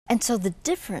And so the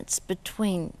difference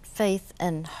between faith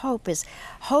and hope is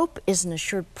an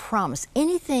assured promise.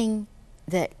 Anything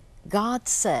that God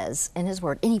says in His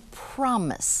Word, any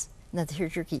promise, now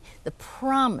here's your key, the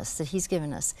promise that He's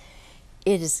given us,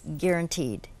 it is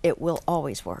guaranteed. It will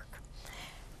always work.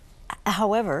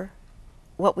 However,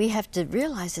 what we have to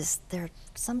realize is there are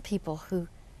some people who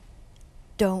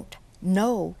don't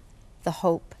know the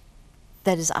hope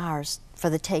that is ours for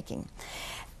the taking.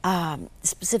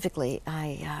 Specifically,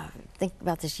 I think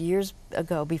about this years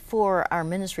ago, before our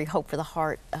ministry, Hope for the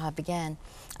Heart, began.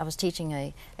 I was teaching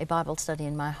a Bible study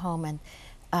in my home, and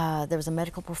there was a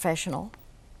medical professional,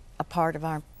 a part of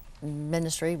our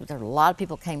ministry. There were a lot of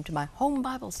people came to my home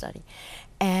Bible study,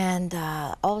 and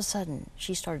all of a sudden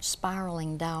she started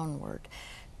spiraling downward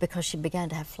because she began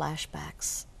to have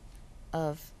flashbacks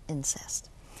of incest.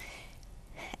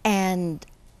 And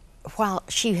while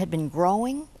she had been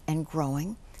growing and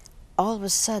growing, all of a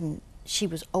sudden she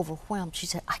was overwhelmed. She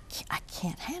said, I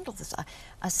can't handle this.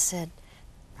 I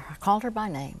called her by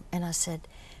name and I said,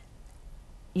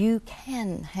 you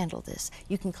can handle this.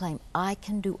 You can claim, I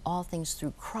can do all things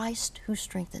through Christ who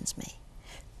strengthens me.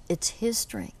 It's His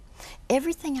strength.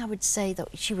 Everything I would say, though,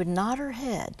 she would nod her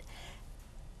head,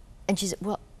 and she said,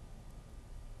 well,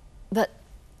 but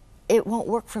it won't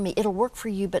work for me. It'll work for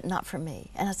you, but not for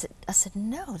me. And I said,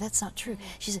 no, that's not true.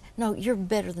 She said, no, you're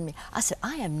better than me. I said,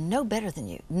 I am no better than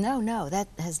you. No, that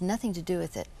has nothing to do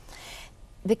with it.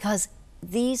 Because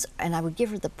these, and I would give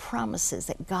her the promises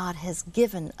that God has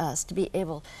given us to be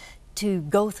able to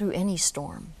go through any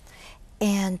storm.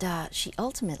 And she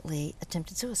ultimately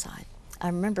attempted suicide. I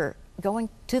remember going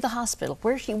to the hospital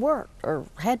where she worked or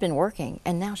had been working,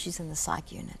 and now she's in the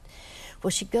psych unit.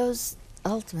 Well, she goes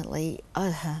ultimately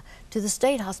to the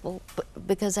state hospital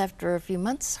because after a few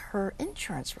months her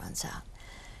insurance runs out.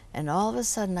 And all of a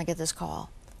sudden I get this call,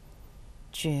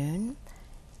 June,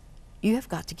 you have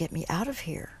got to get me out of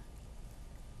here.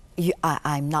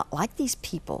 I'm not like these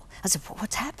people. I said,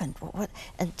 what's happened? What?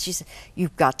 And she said,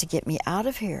 you've got to get me out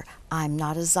of here. I'm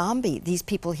not a zombie. These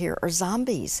people here are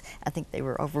zombies. I think they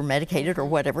were over-medicated or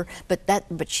whatever, but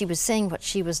she was saying what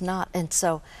she was not. And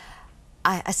so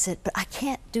I said, but I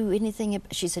can't do anything.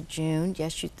 She said, June,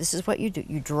 yes, this is what you do.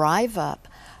 You drive up.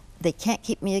 They can't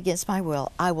keep me against my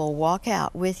will. I will walk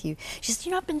out with you. She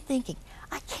said, I've been thinking,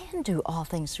 I can do all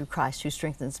things through Christ who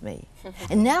strengthens me.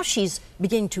 And now she's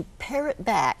beginning to parrot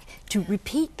back, to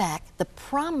repeat back the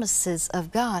promises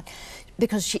of God,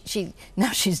 because now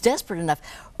she's desperate enough.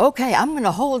 Okay, I'm going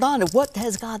to hold on to what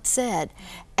has God said.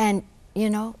 And,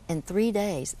 in 3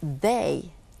 days,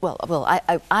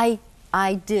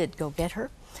 I did go get her.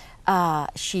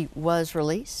 She was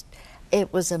released.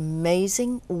 It was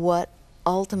amazing what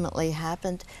ultimately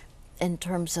happened in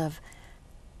terms of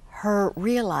her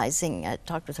realizing. I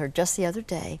talked with her just the other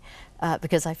day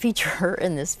because I feature her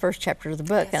in this first chapter of the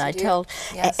book, yes, and I do. tell.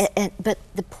 Yes. But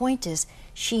the point is,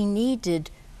 she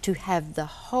needed to have the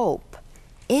hope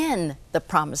in the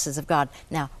promises of God.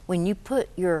 Now, when you put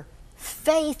your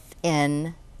faith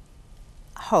in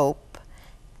hope,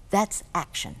 that's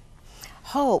action.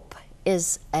 Hope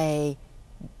is a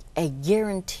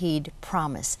guaranteed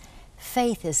promise.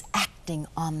 Faith is acting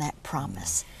on that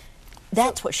promise.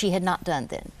 That's what she had not done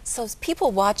then. So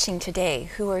people watching today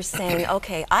who are saying,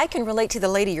 okay, I can relate to the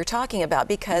lady you're talking about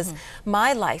because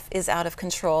my life is out of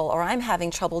control, or I'm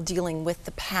having trouble dealing with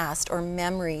the past or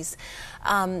memories.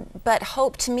 But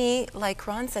hope to me, like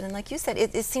Ron said, and like you said,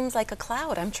 it seems like a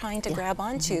cloud I'm trying to grab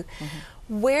onto.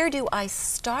 Where do I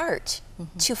start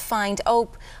to find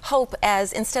hope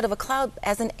as, instead of a cloud,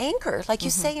 as an anchor? Like you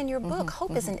say in your book,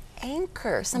 hope is an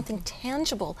anchor, something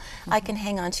tangible I can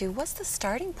hang on to. What's the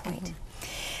starting point?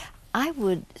 I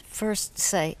would first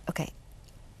say, okay,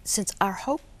 since our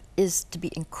hope is to be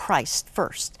in Christ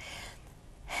first,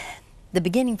 the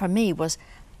beginning for me was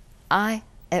I,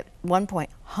 at one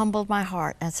point, humbled my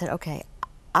heart and said, okay,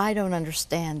 I don't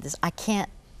understand this. I can't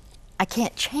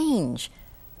change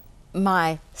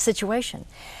my situation.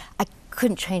 I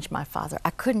couldn't change my father. I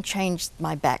couldn't change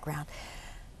my background.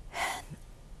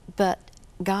 But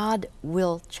God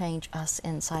will change us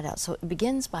inside out. So it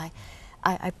begins by,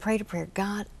 I prayed a prayer,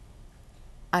 God,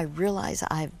 I realize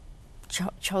I've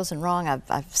chosen wrong,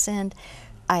 I've sinned.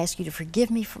 I ask you to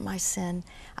forgive me for my sin.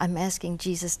 I'm asking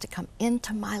Jesus to come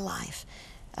into my life,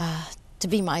 to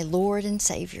be my Lord and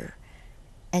Savior.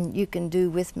 And you can do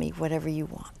with me whatever you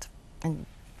want. And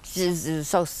it was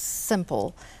so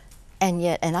simple, and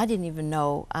I didn't even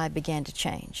know I began to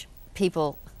change.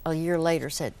 People a year later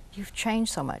said, you've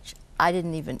changed so much. I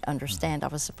didn't even understand I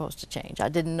was supposed to change. I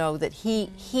didn't know that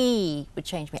he would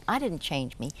change me. I didn't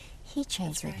change me, he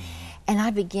changed me. And I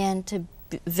began to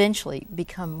eventually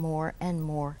become more and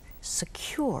more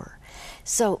secure.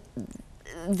 So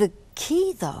the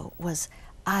key, though, was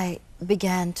I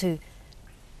began to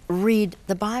read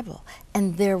the Bible,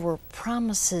 and there were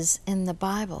promises in the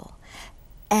Bible.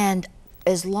 And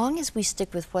as long as we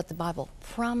stick with what the Bible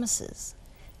promises,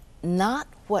 not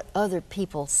what other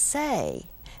people say.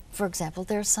 For example,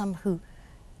 there are some who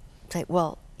say,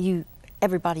 well,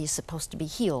 everybody is supposed to be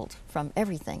healed from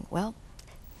everything. Well,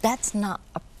 that's not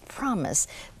a promise.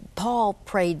 Paul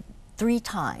prayed 3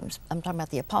 times. I'm talking about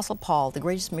the Apostle Paul, the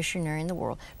greatest missionary in the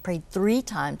world, prayed 3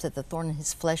 times that the thorn in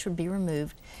his flesh would be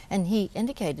removed, and he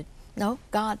indicated, no,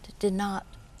 God did not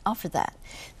offer that.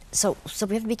 So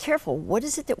we have to be careful. What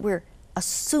is it that we're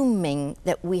assuming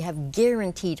that we have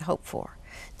guaranteed hope for?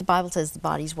 The Bible says the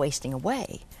body's wasting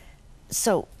away.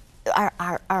 So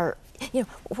our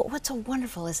what's so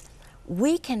wonderful is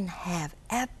we can have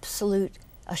absolute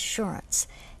assurance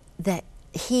that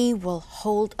He will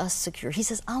hold us secure. He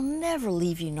says, I'll never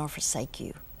leave you nor forsake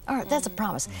you. All right, that's a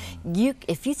promise.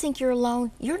 If you think you're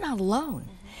alone, you're not alone.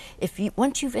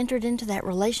 Once you've entered into that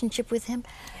relationship with Him,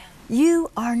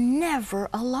 you are never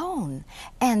alone,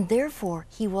 and therefore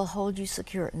He will hold you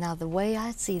secure. Now, the way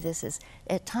I see this is,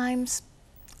 at times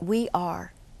we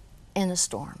are in a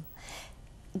storm.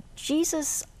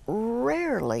 Jesus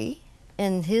rarely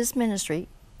in His ministry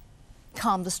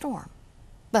calmed the storm,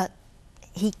 but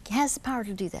He has the power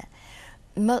to do that.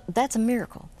 That's a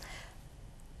miracle.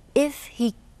 If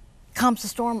He calms the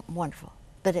storm, wonderful,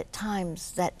 but at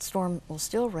times that storm will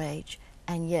still rage,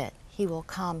 and yet He will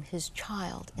calm His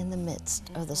child in the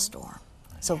midst of the storm.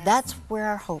 So that's where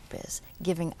our hope is,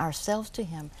 giving ourselves to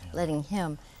Him, letting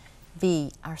Him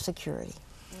be our security.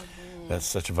 That's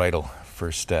such a vital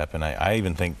first step, and I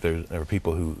even think there were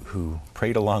people who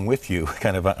prayed along with you,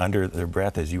 kind of under their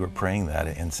breath as you were praying that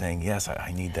and saying, yes,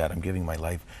 I need that. I'm giving my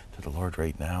life to the Lord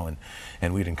right now,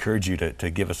 and we'd encourage you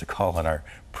to give us a call on our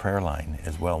prayer line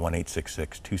as well,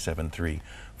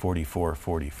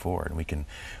 1-866-273-4444, and we can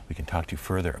talk to you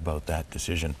further about that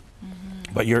decision.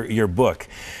 But your book,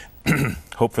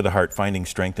 Hope for the Heart, Finding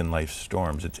Strength in Life's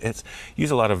Storms, it's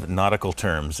use a lot of nautical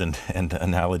terms and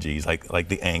analogies like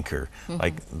the anchor,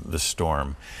 like the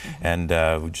storm. And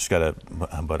we've just got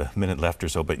about a minute left or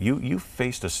so, but you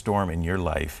faced a storm in your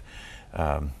life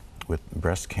with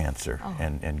breast cancer,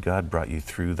 and God brought you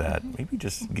through that. Maybe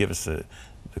just give us a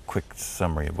quick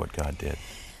summary of what God did.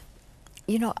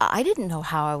 You know, I didn't know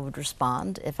how I would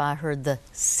respond if I heard the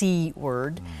C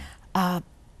word.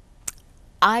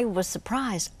 I was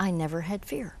surprised. I never had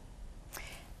fear.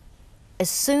 As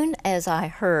soon as I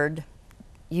heard,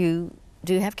 you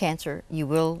do have cancer, you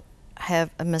will have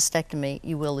a mastectomy,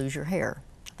 you will lose your hair,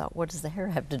 I thought, what does the hair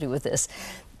have to do with this?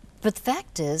 But the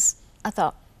fact is, I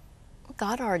thought,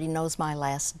 God already knows my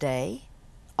last day.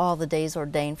 All the days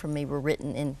ordained for me were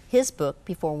written in His book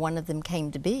before one of them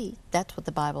came to be. That's what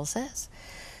the Bible says.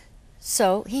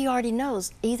 So He already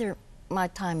knows either my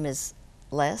time is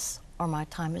less or my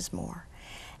time is more.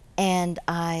 And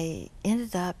I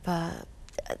ended up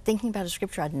thinking about a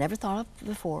scripture I'd never thought of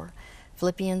before,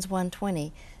 Philippians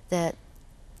 1:20, that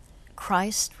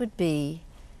Christ would be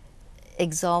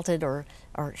exalted or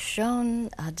shown,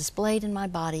 displayed in my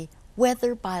body,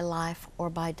 whether by life or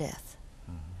by death.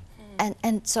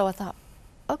 And so I thought,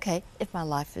 okay, if my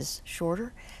life is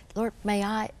shorter, Lord, may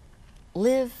I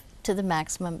live to the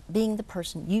maximum, being the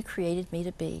person You created me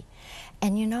to be.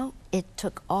 And you know, it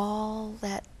took all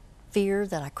that fear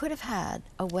that I could have had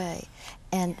away,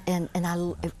 and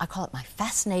I call it my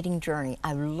fascinating journey.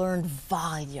 I learned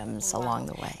volumes along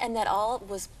the way. And that all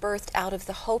was birthed out of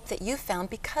the hope that you found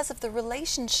because of the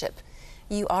relationship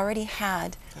you already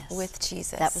had with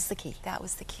Jesus. That was the key. That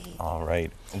was the key. All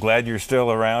right. I'm glad you're still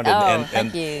around.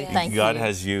 Thank you. Thank God you.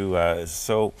 has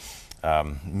you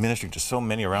ministering to so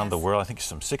many around the world. I think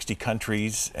some 60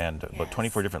 countries and about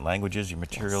 24 different languages. Your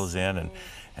materials in,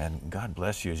 and God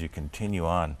bless you as you continue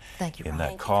on in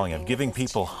that calling of giving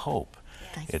people hope.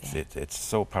 It's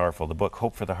so powerful. The book,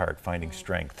 Hope for the Heart, Finding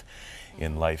Strength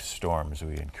in Life's Storms.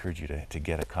 We encourage you to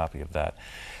get a copy of that.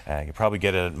 You can probably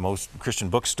get it at most Christian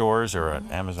bookstores or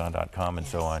at Amazon.com and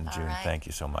so on. June, thank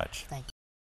you so much. Thank you.